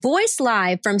Voice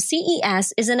Live from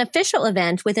CES is an official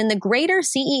event within the greater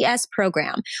CES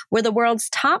program, where the world's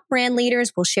top brand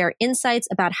leaders will share insights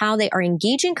about how they are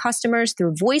engaging customers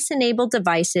through voice-enabled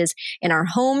devices in our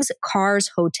homes,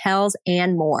 cars, hotels,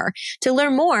 and more. To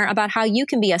learn more about how you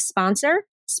can be a sponsor,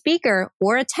 speaker,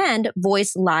 or attend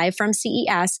Voice Live from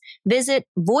CES, visit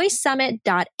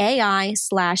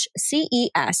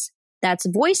voicesummit.ai/CES. That's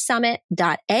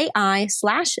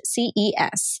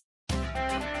voicesummit.ai/CES.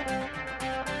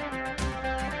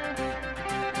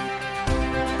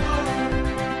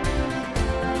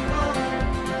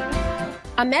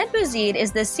 Ahmed Bouzid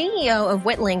is the CEO of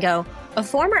Witlingo, a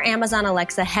former Amazon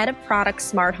Alexa head of product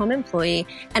smart home employee,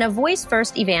 and a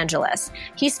voice-first evangelist.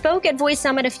 He spoke at Voice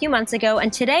Summit a few months ago,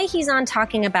 and today he's on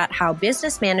talking about how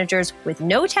business managers with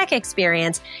no tech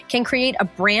experience can create a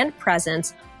brand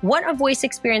presence, what a voice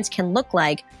experience can look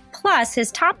like, plus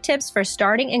his top tips for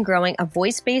starting and growing a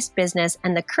voice-based business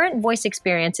and the current voice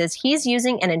experiences he's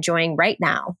using and enjoying right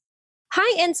now.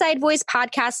 Hi, Inside Voice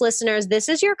podcast listeners. This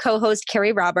is your co-host,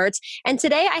 Carrie Roberts. And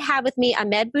today I have with me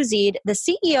Ahmed Bouzid, the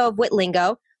CEO of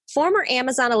Witlingo, former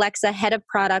Amazon Alexa head of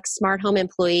product, smart home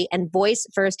employee, and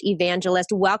voice-first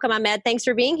evangelist. Welcome, Ahmed. Thanks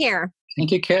for being here.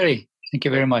 Thank you, Carrie. Thank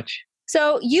you very much.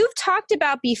 So you've talked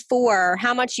about before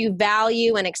how much you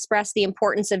value and express the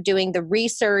importance of doing the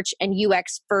research and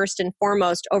UX first and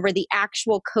foremost over the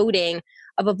actual coding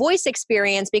of a voice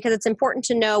experience, because it's important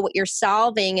to know what you're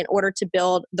solving in order to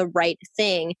build the right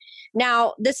thing.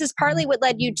 Now, this is partly what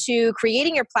led you to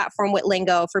creating your platform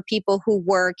Witlingo for people who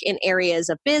work in areas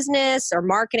of business or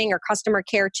marketing or customer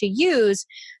care to use,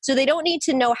 so they don't need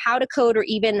to know how to code or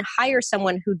even hire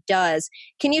someone who does.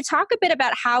 Can you talk a bit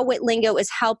about how Witlingo is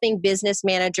helping business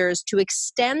managers to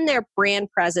extend their brand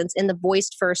presence in the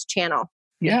voice-first channel?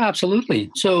 Yeah, absolutely.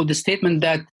 So the statement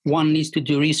that one needs to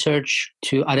do research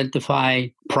to identify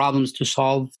problems to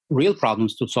solve, real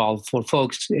problems to solve for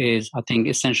folks is, I think,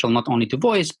 essential not only to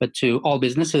voice, but to all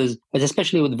businesses, but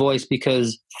especially with voice,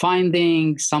 because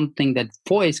finding something that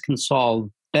voice can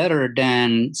solve better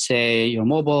than, say, your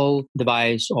mobile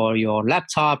device or your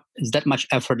laptop is that much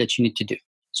effort that you need to do.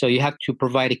 So you have to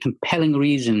provide a compelling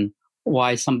reason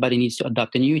why somebody needs to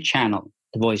adopt a new channel,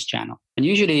 the voice channel. And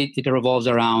usually it revolves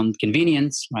around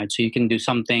convenience, right? So you can do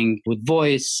something with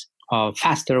voice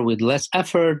faster, with less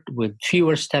effort, with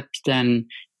fewer steps than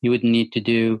you would need to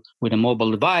do with a mobile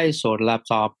device or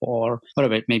laptop or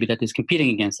whatever it may be that is competing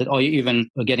against it, or even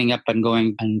getting up and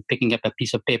going and picking up a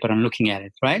piece of paper and looking at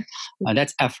it, right?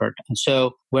 That's effort. And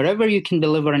so wherever you can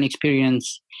deliver an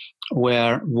experience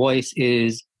where voice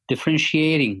is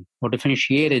differentiating or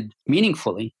differentiated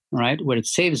meaningfully, right, where it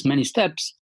saves many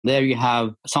steps, there you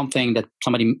have something that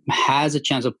somebody has a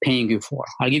chance of paying you for.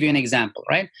 I'll give you an example,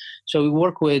 right? So we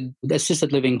work with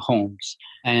assisted living homes.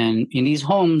 And in these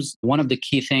homes, one of the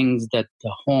key things that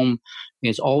the home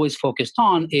is always focused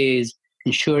on is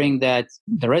ensuring that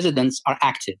the residents are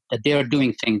active, that they are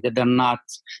doing things, that they're not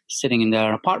sitting in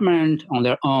their apartment on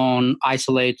their own,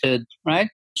 isolated, right?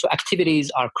 So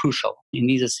activities are crucial. In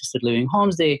these assisted living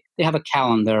homes, they have a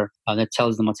calendar that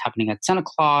tells them what's happening at 10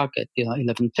 o'clock, at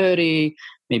 11:30.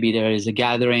 Maybe there is a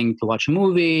gathering to watch a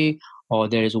movie, or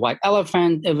there is a white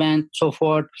elephant event, so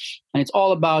forth. And it's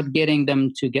all about getting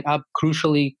them to get up,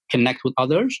 crucially connect with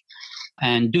others,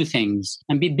 and do things,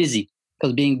 and be busy,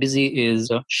 because being busy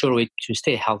is a sure way to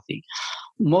stay healthy.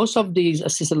 Most of these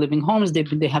assisted living homes, they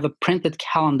have a printed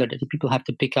calendar that people have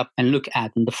to pick up and look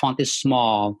at, and the font is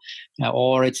small,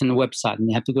 or it's in the website, and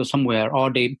they have to go somewhere, or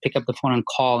they pick up the phone and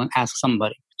call and ask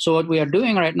somebody. So what we are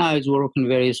doing right now is we're working in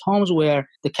various homes where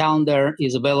the calendar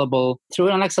is available through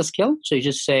an Alexa skill. So you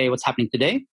just say what's happening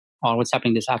today, or what's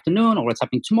happening this afternoon, or what's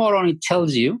happening tomorrow, and it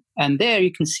tells you. And there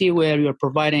you can see where you're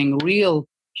providing real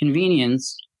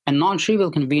convenience and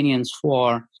non-trivial convenience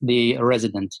for the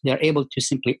resident. They're able to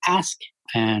simply ask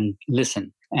and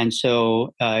listen. And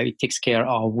so it takes care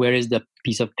of where is the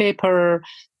piece of paper,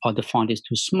 or the font is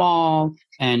too small.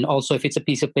 And also if it's a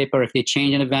piece of paper, if they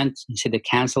change an event, you say they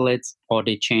cancel it, or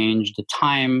they change the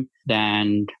time,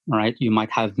 then right, you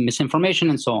might have misinformation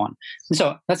and so on. And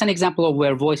so that's an example of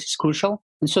where voice is crucial.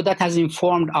 And so that has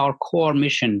informed our core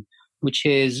mission, which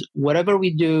is whatever we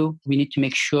do, we need to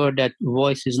make sure that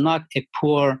voice is not a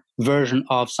poor version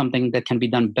of something that can be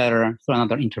done better through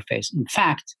another interface. In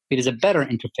fact, it is a better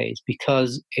interface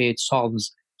because it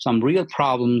solves some real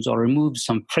problems or removes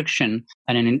some friction.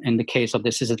 And in the case of the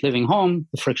assisted living home,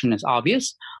 the friction is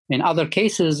obvious. In other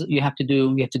cases, you have to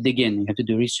dig in, you have to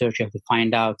do research, you have to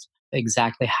find out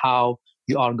exactly how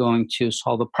you are going to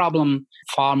solve a problem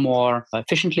far more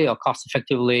efficiently or cost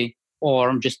effectively,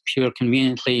 or just pure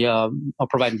conveniently, or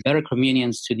provide better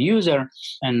convenience to the user,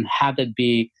 and have that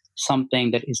be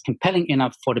something that is compelling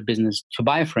enough for the business to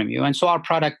buy from you. And so our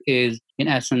product is, in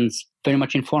essence, very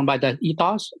much informed by that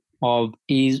ethos of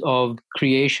ease of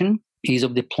creation, ease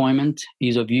of deployment,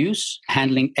 ease of use,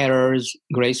 handling errors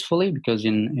gracefully, because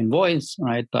in voice,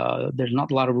 right, there's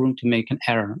not a lot of room to make an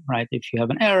error, right? If you have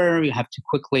an error, you have to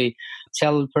quickly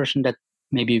tell the person that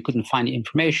maybe you couldn't find the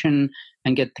information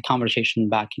and get the conversation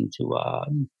back into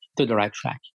to the right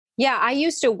track. Yeah, I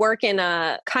used to work in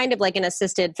a kind of like an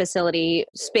assisted facility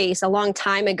space a long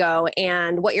time ago.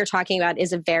 And what you're talking about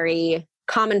is a very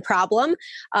common problem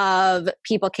of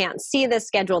people can't see the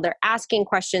schedule. They're asking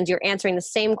questions. You're answering the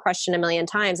same question a million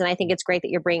times. And I think it's great that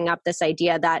you're bringing up this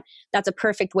idea that that's a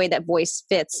perfect way that voice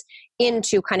fits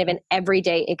into kind of an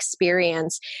everyday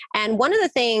experience. And one of the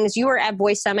things, you were at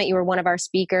Voice Summit, you were one of our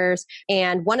speakers.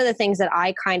 And one of the things that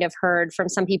I kind of heard from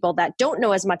some people that don't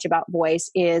know as much about voice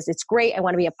is it's great. I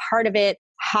want to be a part of it.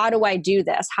 How do I do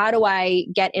this? How do I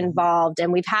get involved?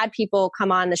 And we've had people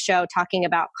come on the show talking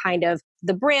about kind of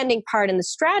the branding part and the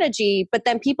strategy, but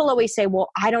then people always say, well,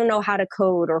 I don't know how to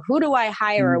code, or who do I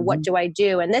hire, or what do I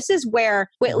do? And this is where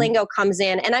WitLingo comes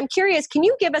in. And I'm curious, can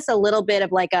you give us a little bit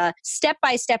of like a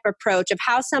step-by-step approach of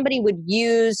how somebody would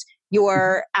use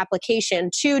your application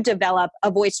to develop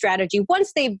a voice strategy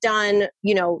once they've done,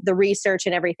 the research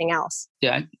and everything else?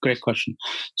 Yeah, great question.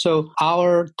 So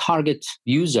our target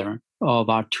user of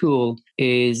our tool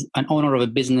is an owner of a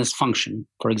business function,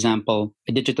 for example,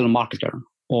 a digital marketer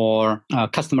or a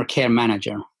customer care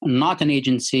manager, not an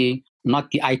agency, not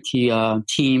the IT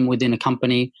team within a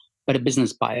company, but a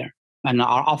business buyer. And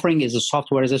our offering is a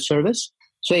software as a service.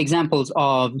 So examples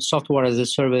of software as a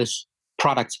service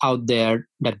products out there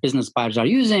that business buyers are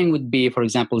using would be, for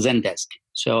example, Zendesk.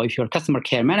 So if you're a customer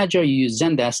care manager, you use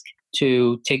Zendesk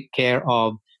to take care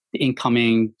of the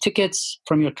incoming tickets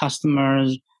from your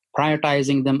customers,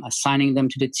 prioritizing them, assigning them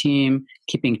to the team,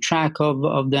 keeping track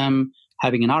of them,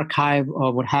 having an archive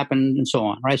of what happened, and so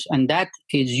on, right? And that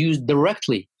is used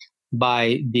directly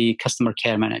by the customer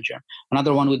care manager.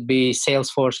 Another one would be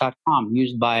Salesforce.com,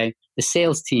 used by the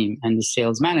sales team and the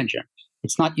sales manager.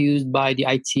 It's not used by the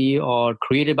IT or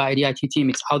created by the IT team.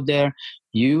 It's out there.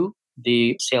 You,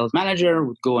 the sales manager,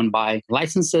 would go and buy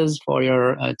licenses for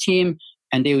your team,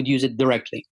 and they would use it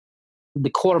directly. The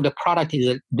core of the product is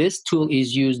that this tool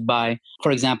is used by,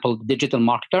 for example, the digital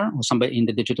marketer or somebody in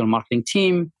the digital marketing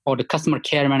team, or the customer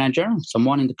care manager,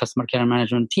 someone in the customer care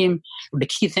management team. The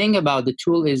key thing about the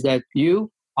tool is that you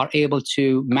are able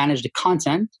to manage the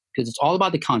content, because it's all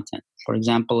about the content. For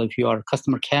example, if you are a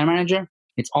customer care manager,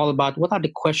 it's all about what are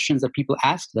the questions that people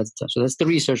ask. So that's the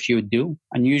research you would do.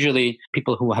 And usually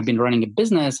people who have been running a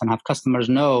business and have customers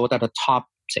know what are the top,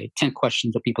 say, 10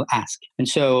 questions that people ask. And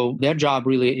so their job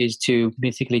really is to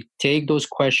basically take those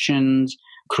questions,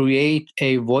 create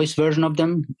a voice version of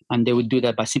them. And they would do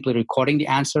that by simply recording the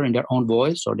answer in their own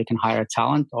voice, or they can hire a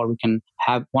talent, or we can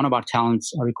have one of our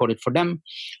talents record it for them,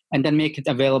 and then make it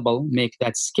available, make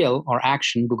that skill or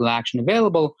action, Google Action,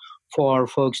 available for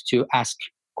folks to ask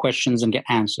questions and get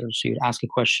answers. So you ask a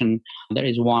question that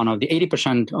is one of the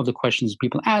 80% of the questions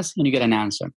people ask, and you get an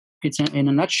answer. It's in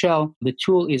a nutshell, the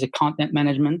tool is a content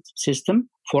management system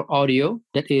for audio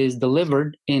that is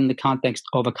delivered in the context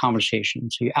of a conversation.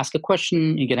 So you ask a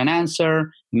question, you get an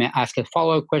answer. You may ask a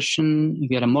follow-up question, you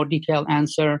get a more detailed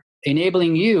answer,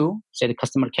 enabling you, say the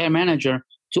customer care manager,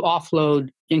 to offload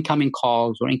incoming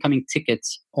calls or incoming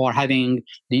tickets, or having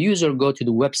the user go to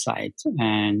the website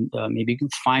and maybe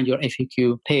find your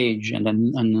FAQ page and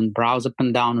then browse up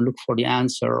and down and look for the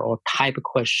answer, or type a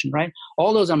question, right?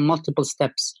 All those are multiple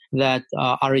steps that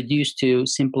are reduced to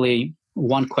simply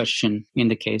one question in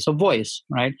the case of voice,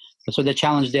 right? So the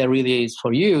challenge there really is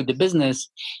for you, the business,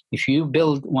 if you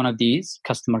build one of these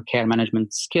customer care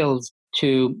management skills,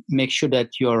 to make sure that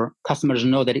your customers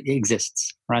know that it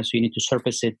exists, right? So you need to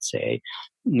surface it, say,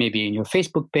 maybe in your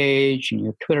Facebook page, in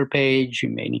your Twitter page. You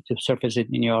may need to surface it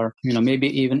in your, maybe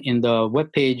even in the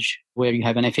web page where you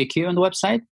have an FAQ on the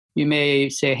website. You may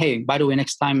say, hey, by the way,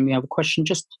 next time you have a question,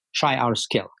 just try our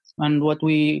skill. And what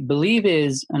we believe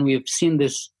is, and we've seen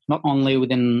this not only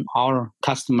within our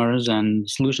customers and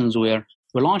solutions we're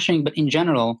launching, but in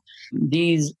general,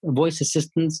 these voice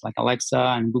assistants like Alexa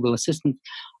and Google Assistant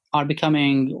are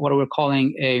becoming what we're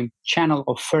calling a channel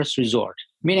of first resort.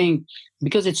 Meaning,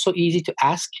 because it's so easy to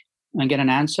ask and get an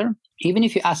answer, even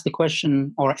if you ask the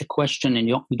question or a question and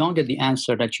you don't get the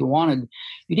answer that you wanted,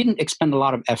 you didn't expend a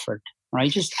lot of effort, right?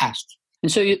 You just asked. And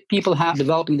so people have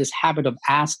developing this habit of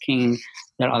asking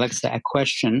their Alexa a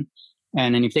question.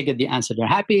 And then if they get the answer, they're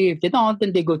happy. If they don't,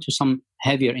 then they go to some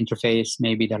heavier interface,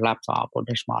 maybe their laptop or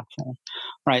their smartphone,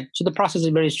 right? So the process is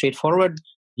very straightforward.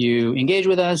 You engage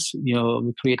with us,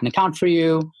 we create an account for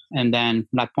you. And then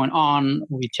from that point on,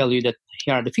 we tell you that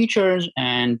here are the features,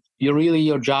 and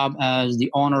your job as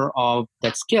the owner of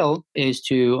that skill is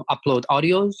to upload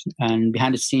audios. And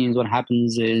behind the scenes, what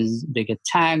happens is they get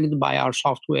tagged by our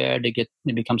software, they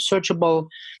become searchable,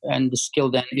 and the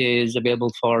skill then is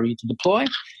available for you to deploy.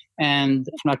 And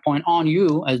from that point on,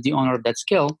 you, as the owner of that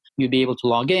skill, you'll be able to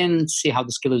log in, see how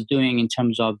the skill is doing in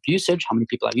terms of usage, how many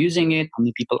people are using it, how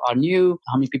many people are new,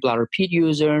 how many people are repeat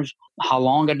users, how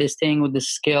long are they staying with this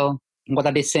skill, what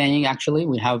are they saying actually.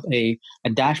 We have a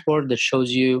dashboard that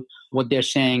shows you what they're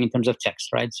saying in terms of text,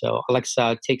 right? So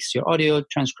Alexa takes your audio,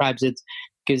 transcribes it,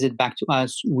 gives it back to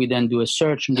us. We then do a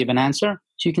search and give an answer.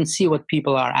 So you can see what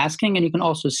people are asking, and you can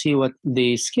also see what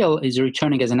the skill is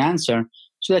returning as an answer,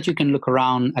 so that you can look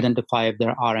around, identify if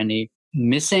there are any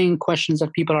missing questions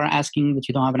that people are asking that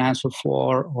you don't have an answer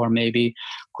for, or maybe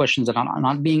questions that are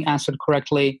not being answered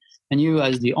correctly. And you,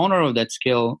 as the owner of that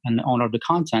skill and the owner of the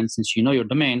content, since you know your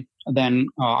domain, then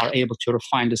are able to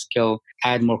refine the skill,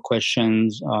 add more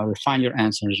questions, refine your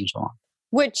answers, and so on.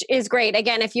 Which is great.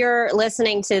 Again, if you're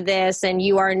listening to this and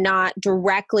you are not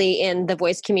directly in the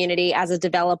voice community as a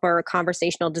developer or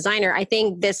conversational designer, I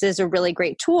think this is a really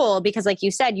great tool because, like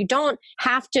you said, you don't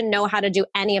have to know how to do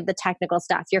any of the technical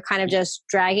stuff. You're kind of just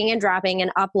dragging and dropping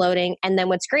and uploading. And then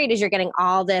what's great is you're getting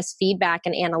all this feedback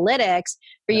and analytics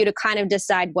for you to kind of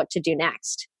decide what to do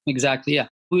next. Exactly. Yeah.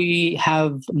 We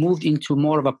have moved into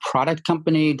more of a product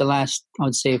company the last, I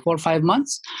would say, 4 or 5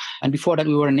 months. And before that,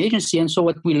 we were an agency. And so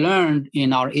what we learned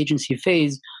in our agency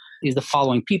phase is the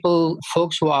following.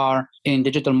 Folks who are in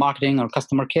digital marketing or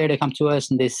customer care, they come to us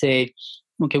and they say,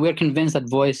 okay, we're convinced that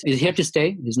voice is here to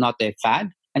stay. It's not a fad.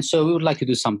 And so we would like to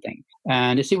do something.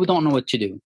 And they say, we don't know what to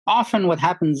do. Often what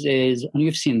happens is, and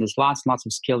you've seen this, lots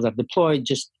of skills are deployed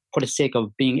just for the sake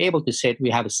of being able to say we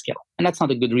have a skill. And that's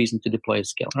not a good reason to deploy a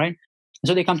skill, right?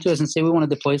 So they come to us and say, we want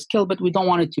to deploy a skill, but we don't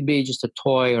want it to be just a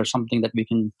toy or something that we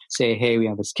can say, hey, we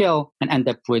have a skill, and end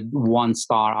up with 1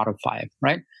 star out of 5,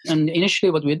 right? And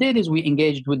initially what we did is we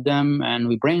engaged with them and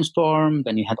we brainstormed,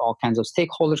 and you had all kinds of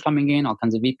stakeholders coming in, all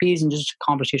kinds of VPs, and just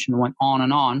conversation went on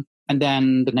and on. And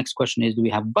then the next question is, do we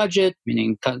have budget?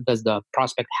 Meaning, does the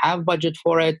prospect have budget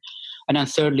for it? And then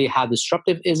thirdly, how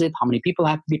disruptive is it? How many people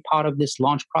have to be part of this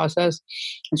launch process?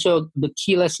 And so the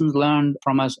key lessons learned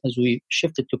from us as we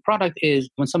shifted to product is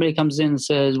when somebody comes in and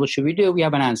says, what should we do? We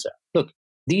have an answer. Look,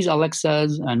 these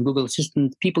Alexas and Google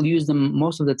Assistant, people use them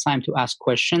most of the time to ask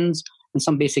questions and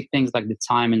some basic things like the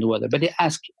time and the weather. But they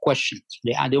ask questions.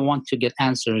 They want to get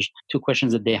answers to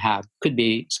questions that they have. Could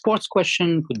be a sports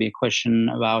question, could be a question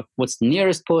about what's the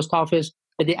nearest post office,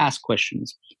 but they ask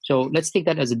questions. So let's take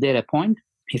that as a data point.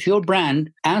 If your brand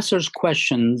answers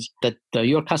questions that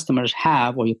your customers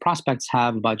have or your prospects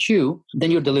have about you, then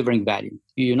you're delivering value.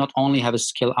 You not only have a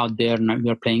skill out there and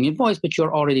you're playing your voice, but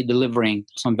you're already delivering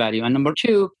some value. And number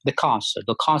 2, the cost.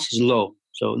 The cost is low.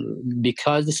 So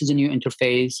because this is a new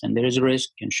interface and there is a risk,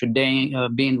 and should they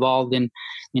be involved in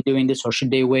doing this or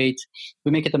should they wait,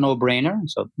 we make it a no-brainer.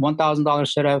 So $1,000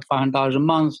 setup, $500 a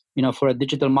month, for a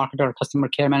digital marketer or customer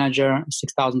care manager,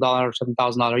 $6,000,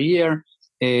 $7,000 a year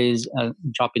is a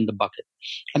drop in the bucket.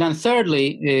 And then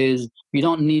thirdly is you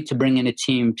don't need to bring in a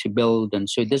team to build them.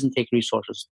 So it doesn't take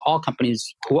resources. All companies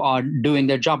who are doing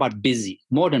their job are busy,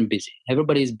 more than busy.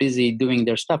 Everybody's busy doing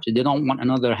their stuff. So they don't want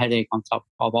another headache on top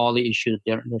of all the issues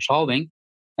they're solving.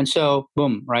 And so,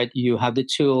 boom, right? You have the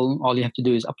tool. All you have to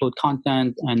do is upload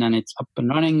content, and then it's up and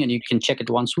running, and you can check it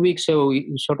once a week. So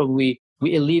we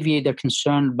alleviate their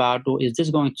concern about, is this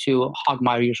going to hog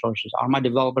my resources? Are my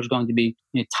developers going to be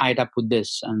tied up with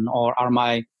this? Or are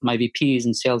my VPs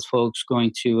and sales folks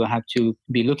going to have to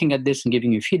be looking at this and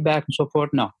giving you feedback and so forth?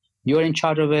 No. You're in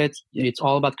charge of it. It's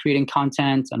all about creating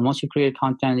content. And once you create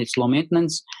content, it's low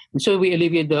maintenance. And so we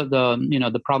alleviate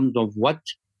the problems of what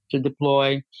to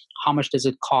deploy, how much does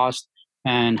it cost,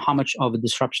 and how much of a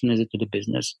disruption is it to the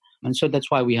business. And so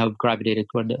that's why we have gravitated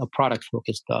toward a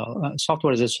product-focused,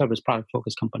 software as a service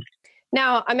product-focused company.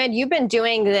 Now, Ahmed, you've been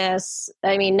doing this,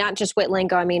 not just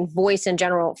WitLingo, voice in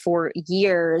general for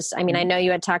years. I know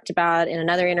you had talked about in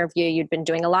another interview, you'd been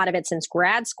doing a lot of it since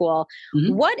grad school.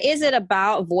 Mm-hmm. What is it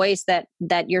about voice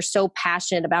that you're so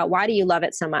passionate about? Why do you love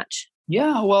it so much?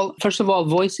 Yeah, well, first of all,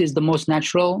 voice is the most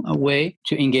natural way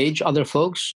to engage other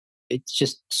folks. It's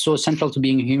just so central to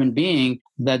being a human being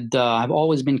that I've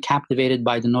always been captivated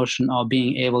by the notion of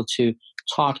being able to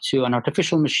talk to an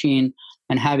artificial machine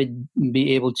and have it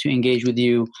be able to engage with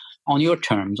you on your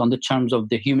terms, on the terms of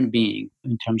the human being,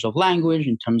 in terms of language,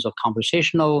 in terms of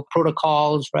conversational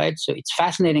protocols, right? So it's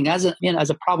fascinating as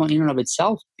a problem in and of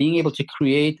itself, being able to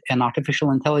create an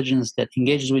artificial intelligence that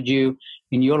engages with you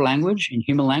in your language, in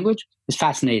human language, is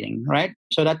fascinating, right?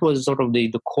 So that was sort of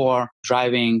the core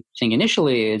driving thing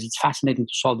initially. Is it's fascinating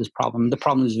to solve this problem. The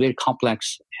problem is very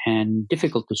complex and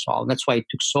difficult to solve. That's why it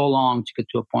took so long to get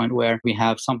to a point where we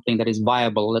have something that is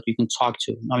viable that we can talk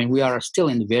to. I mean, we are still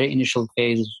in the very initial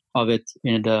phase of it.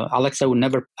 The Alexa would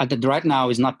never, right now,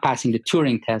 is not passing the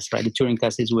Turing test, right? The Turing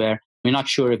test is where we're not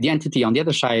sure if the entity on the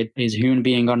other side is a human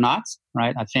being or not,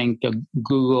 right? I think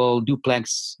Google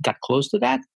Duplex got close to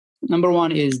that. Number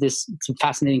one is it's a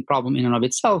fascinating problem in and of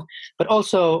itself, but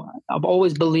also I've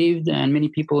always believed, and many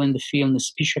people in the field, in the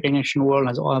speech recognition world,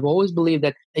 have always believed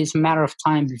that it's a matter of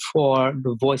time before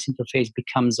the voice interface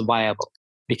becomes viable,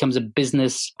 becomes a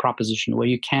business proposition where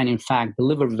you can, in fact,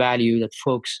 deliver value that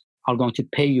folks are going to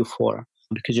pay you for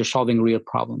because you're solving real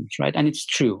problems, right? And it's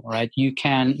true, right? You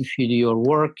can, if you do your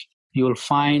work, you will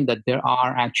find that there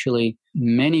are actually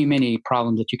many, many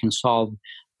problems that you can solve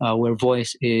where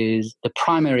voice is the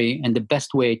primary and the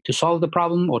best way to solve the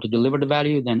problem or to deliver the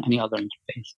value than any other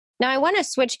interface. Now, I want to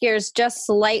switch gears just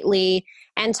slightly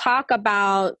and talk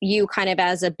about you kind of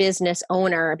as a business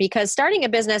owner, because starting a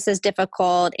business is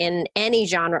difficult in any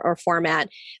genre or format.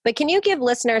 But can you give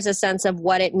listeners a sense of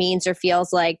what it means or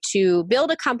feels like to build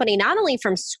a company not only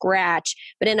from scratch,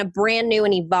 but in a brand new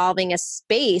and evolving a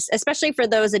space, especially for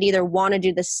those that either want to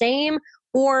do the same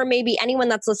or maybe anyone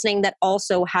that's listening that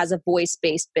also has a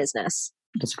voice-based business?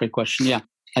 That's a great question. Yeah.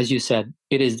 As you said,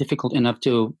 it is difficult enough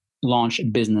to launch a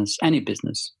business, any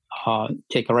business.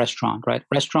 Take a restaurant, right?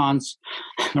 Restaurants,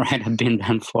 right, have been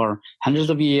done for hundreds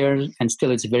of years, and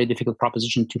still it's a very difficult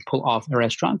proposition to pull off a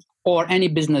restaurant or any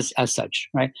business as such,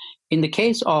 right? In the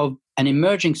case of an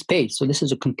emerging space, so this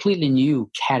is a completely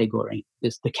new category.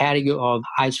 It's the category of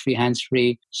eyes-free,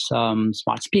 hands-free, some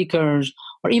smart speakers,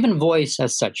 or even voice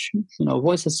as such.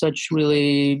 Voice as such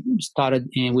really started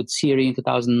with Siri in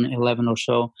 2011 or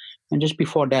so. And just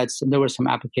before that, there were some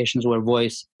applications where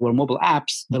mobile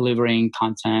apps delivering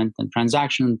content and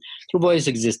transaction through voice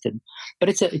existed. But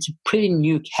it's a pretty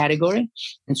new category.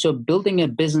 And so building a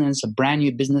business, a brand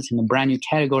new business in a brand new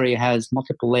category has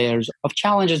multiple layers of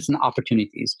challenges and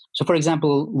opportunities. So for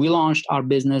example, we launched our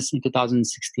business in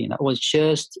 2016. That was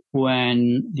just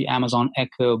when the Amazon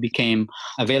Echo became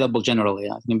available generally.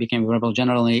 It became available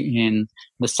generally in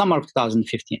the summer of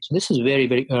 2015. So this is very,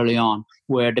 very early on,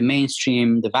 where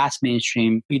the vast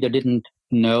mainstream either didn't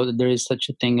know that there is such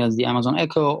a thing as the Amazon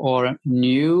Echo or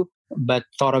knew, but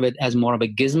thought of it as more of a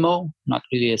gizmo, not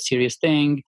really a serious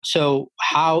thing. So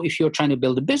if you're trying to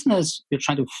build a business, you're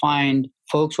trying to find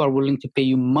folks who are willing to pay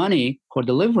you money for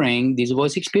delivering these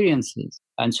voice experiences.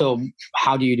 And so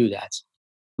how do you do that?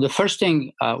 The first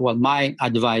thing, my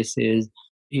advice is,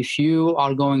 if you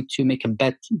are going to make a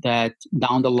bet that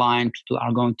down the line people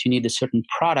are going to need a certain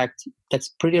product, that's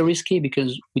pretty risky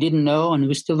because we didn't know, and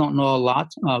we still don't know a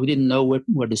lot. We didn't know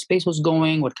where the space was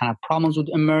going, what kind of problems would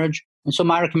emerge. And so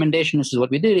my recommendation, this is what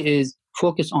we did, is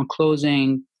focus on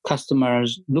closing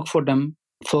customers, look for them,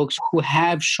 folks who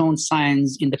have shown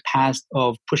signs in the past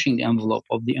of pushing the envelope,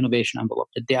 of the innovation envelope,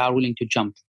 that they are willing to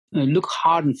jump. Look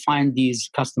hard and find these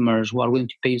customers who are willing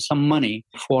to pay you some money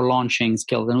for launching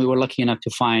skills. And we were lucky enough to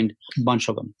find a bunch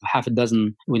of them, half a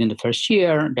dozen within the first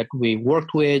year that we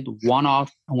worked with, one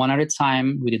at a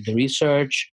time. We did the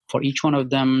research for each one of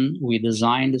them. We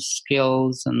designed the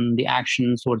skills and the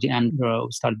actions. Towards the end, we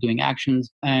started doing actions.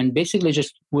 And basically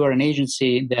we were an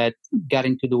agency that got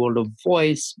into the world of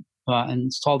voice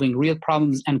and solving real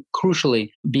problems, and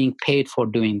crucially, being paid for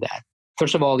doing that.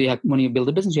 First of all, when you build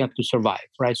a business, you have to survive,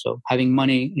 right? So having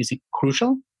money is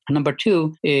crucial. And number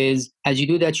two is, as you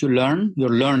do that, you're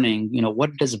learning, what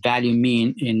does value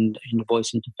mean in the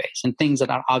voice interface, and things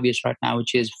that are obvious right now,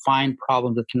 which is find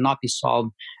problems that cannot be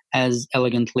solved as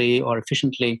elegantly or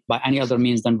efficiently by any other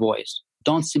means than voice.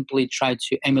 Don't simply try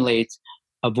to emulate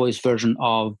a voice version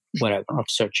of whatever, of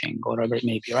searching or whatever it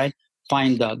may be, right?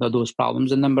 Find those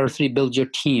problems. And number three, build your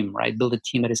team, right? Build a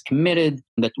team that is committed,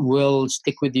 that will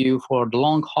stick with you for the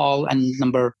long haul. And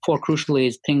number four, crucially,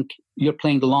 is think you're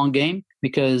playing the long game,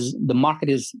 because the market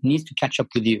needs to catch up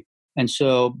with you. And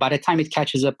so by the time it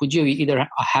catches up with you, you either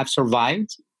have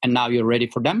survived and now you're ready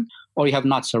for them, or you have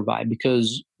not survived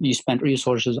because you spent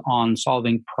resources on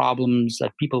solving problems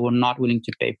that people were not willing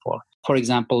to pay for. For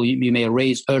example, you may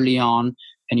raise early on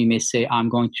and you may say, I'm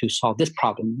going to solve this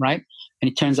problem, right?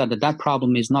 And it turns out that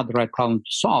problem is not the right problem to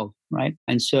solve, right?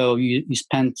 And so you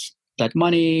spent that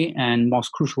money and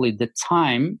most crucially the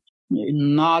time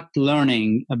not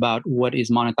learning about what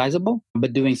is monetizable,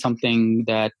 but doing something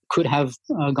that could have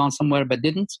gone somewhere but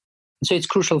didn't. So it's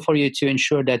crucial for you to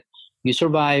ensure that you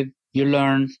survive, you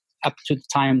learn up to the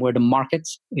time where the market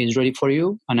is ready for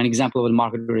you. And an example of the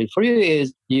market ready for you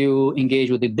is you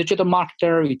engage with a digital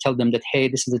marketer, you tell them that, hey,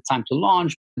 this is the time to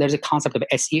launch. There's a concept of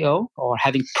SEO, or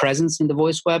having presence in the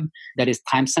voice web, that is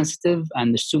time sensitive.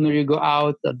 And the sooner you go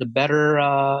out, the better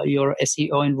your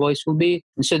SEO in voice will be.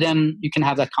 And so then you can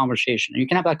have that conversation. You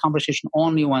can have that conversation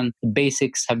only when the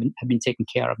basics have been taken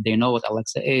care of. They know what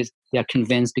Alexa is. They are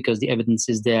convinced because the evidence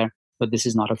is there. But this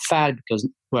is not a fad, because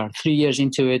we're 3 years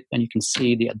into it and you can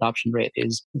see the adoption rate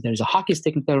there's a hockey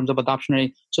stick in terms of adoption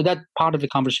rate. So that part of the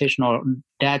conversation, or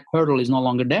that hurdle, is no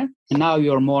longer there. And now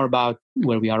you're more about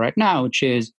where we are right now, which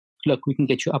is, look, we can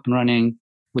get you up and running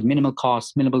with minimal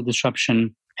cost, minimal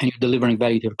disruption, and you're delivering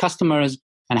value to your customers.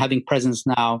 And having presence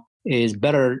now is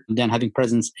better than having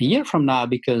presence a year from now,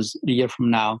 because a year from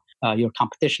now, your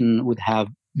competition would have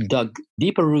dug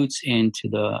deeper roots into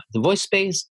the voice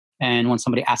space. And when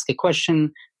somebody asks a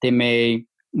question, they may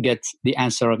get the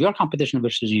answer of your competition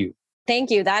versus you.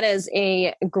 Thank you. That is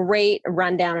a great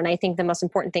rundown. And I think the most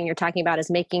important thing you're talking about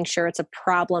is making sure it's a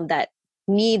problem that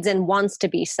needs and wants to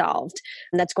be solved.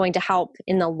 And that's going to help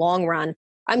in the long run.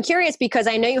 I'm curious because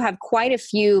I know you have quite a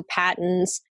few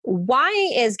patents. Why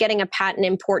is getting a patent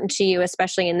important to you,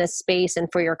 especially in this space and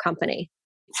for your company?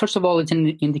 First of all, it's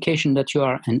an indication that you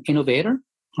are an innovator.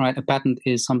 Right, a patent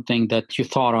is something that you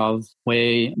thought of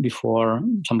way before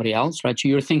somebody else, right? So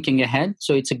you're thinking ahead.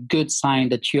 So it's a good sign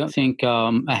that you think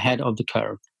ahead of the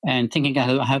curve. And thinking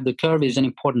ahead of the curve is an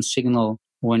important signal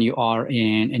when you are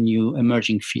in a new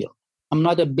emerging field. I'm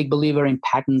not a big believer in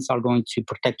patents are going to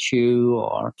protect you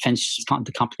or fence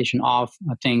the competition off.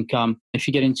 I think if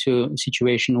you get into a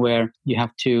situation where you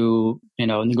have to,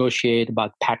 negotiate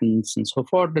about patents and so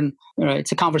forth, then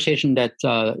it's a conversation that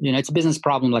it's a business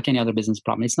problem like any other business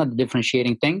problem. It's not the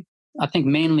differentiating thing. I think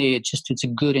mainly it's a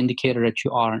good indicator that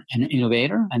you are an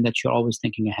innovator and that you're always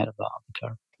thinking ahead of the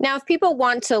curve. Now, if people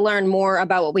want to learn more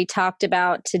about what we talked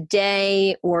about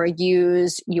today, or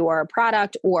use your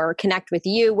product or connect with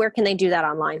you, where can they do that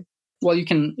online? Well, you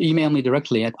can email me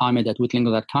directly at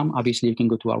ahmed@witlingo.com. Obviously, you can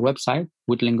go to our website,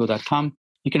 witlingo.com.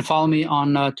 You can follow me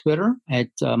on Twitter at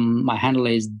my handle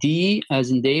is D as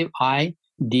in Dave,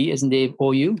 D as in Dave,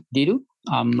 OU, Didu.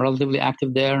 I'm relatively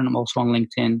active there, and I'm also on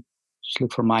LinkedIn. Just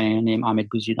look for my name, Ahmed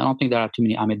Bouzid. I don't think there are too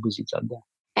many Ahmed Bouzids out there.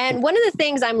 And one of the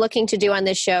things I'm looking to do on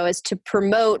this show is to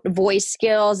promote voice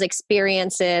skills,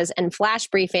 experiences, and flash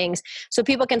briefings so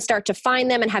people can start to find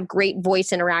them and have great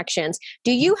voice interactions.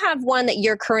 Do you have one that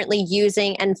you're currently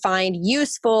using and find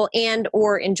useful and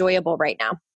or enjoyable right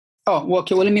now? Oh, well,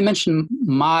 okay. Well, let me mention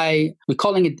we're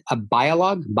calling it a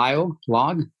biolog,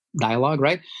 dialogue,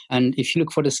 right? And if you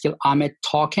look for the skill Ahmed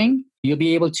Talking, you'll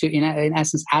be able to, in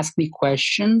essence, ask me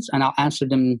questions and I'll answer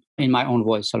them in my own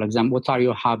voice. So, for example, what are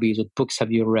your hobbies? What books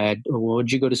have you read? Or where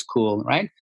did you go to school, right?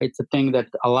 It's a thing that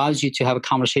allows you to have a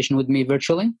conversation with me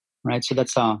virtually, right? So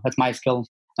that's my skill.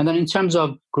 And then in terms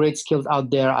of great skills out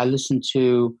there, I listen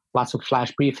to lots of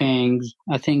flash briefings.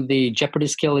 I think the Jeopardy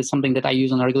skill is something that I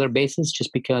use on a regular basis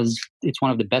just because it's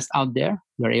one of the best out there.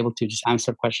 We're able to just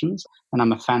answer questions, and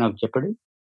I'm a fan of Jeopardy.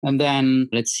 And then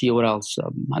let's see what else.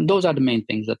 And those are the main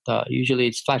things that usually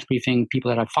it's flash briefing, people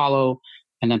that I follow,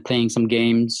 and then playing some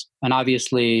games. And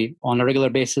obviously on a regular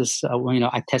basis,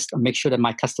 I make sure that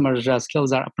my customers'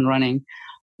 skills are up and running.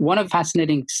 One of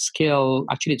fascinating skill,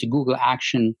 actually it's a Google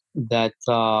action that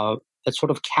sort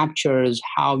of captures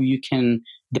how you can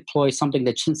deploy something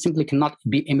that simply cannot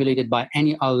be emulated by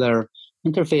any other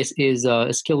interface is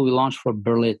a skill we launched for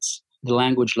Berlitz, the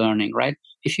language learning, right?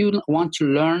 If you want to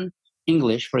learn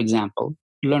English, for example,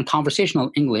 learn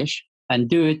conversational English and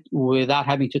do it without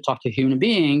having to talk to a human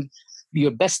being,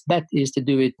 your best bet is to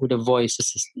do it with a voice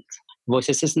assistant. Voice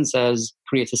assistant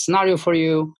creates a scenario for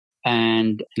you.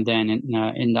 And then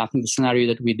in I think the scenario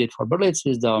that we did for Berlitz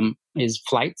is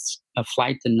a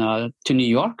flight to New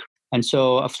York. And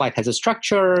so a flight has a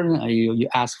structure. You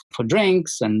ask for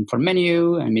drinks and for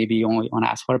menu, and maybe you only want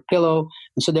to ask for a pillow.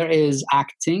 And so there is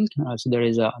acting. So there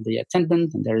is the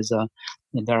attendant, and there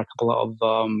are a couple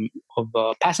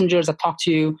of passengers that talk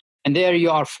to you, and there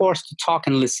you are forced to talk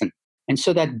and listen. And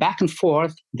so that back and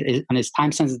forth, and it's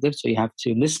time sensitive, so you have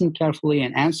to listen carefully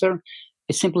and answer.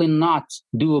 Is simply not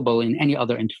doable in any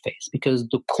other interface because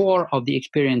the core of the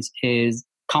experience is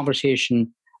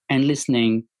conversation and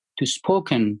listening to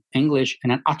spoken English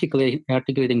and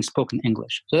articulating spoken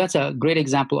English. So that's a great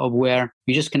example of where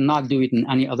you just cannot do it in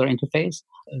any other interface.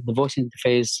 The voice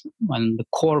interface and the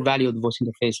core value of the voice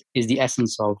interface is the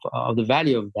essence of the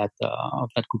value of that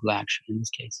Google action in this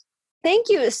case. Thank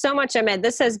you so much, Amit.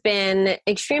 This has been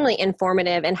extremely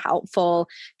informative and helpful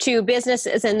to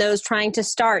businesses and those trying to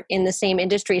start in the same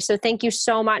industry. So thank you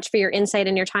so much for your insight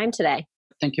and your time today.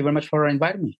 Thank you very much for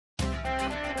inviting me.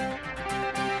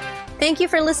 Thank you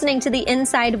for listening to the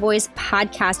Inside Voice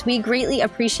podcast. We greatly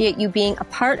appreciate you being a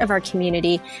part of our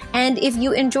community. And if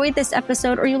you enjoyed this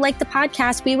episode or you like the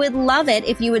podcast, we would love it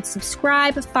if you would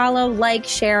subscribe, follow, like,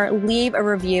 share, leave a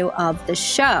review of the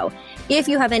show. If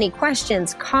you have any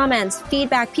questions, comments,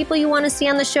 feedback, people you want to see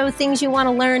on the show, things you want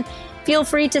to learn, feel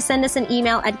free to send us an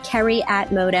email at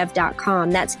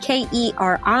keri@modev.com. That's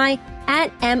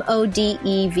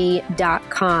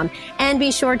KERI@MODEV.com. And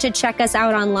be sure to check us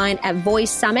out online at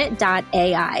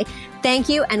voicesummit.ai. Thank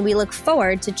you, and we look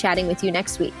forward to chatting with you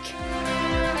next week.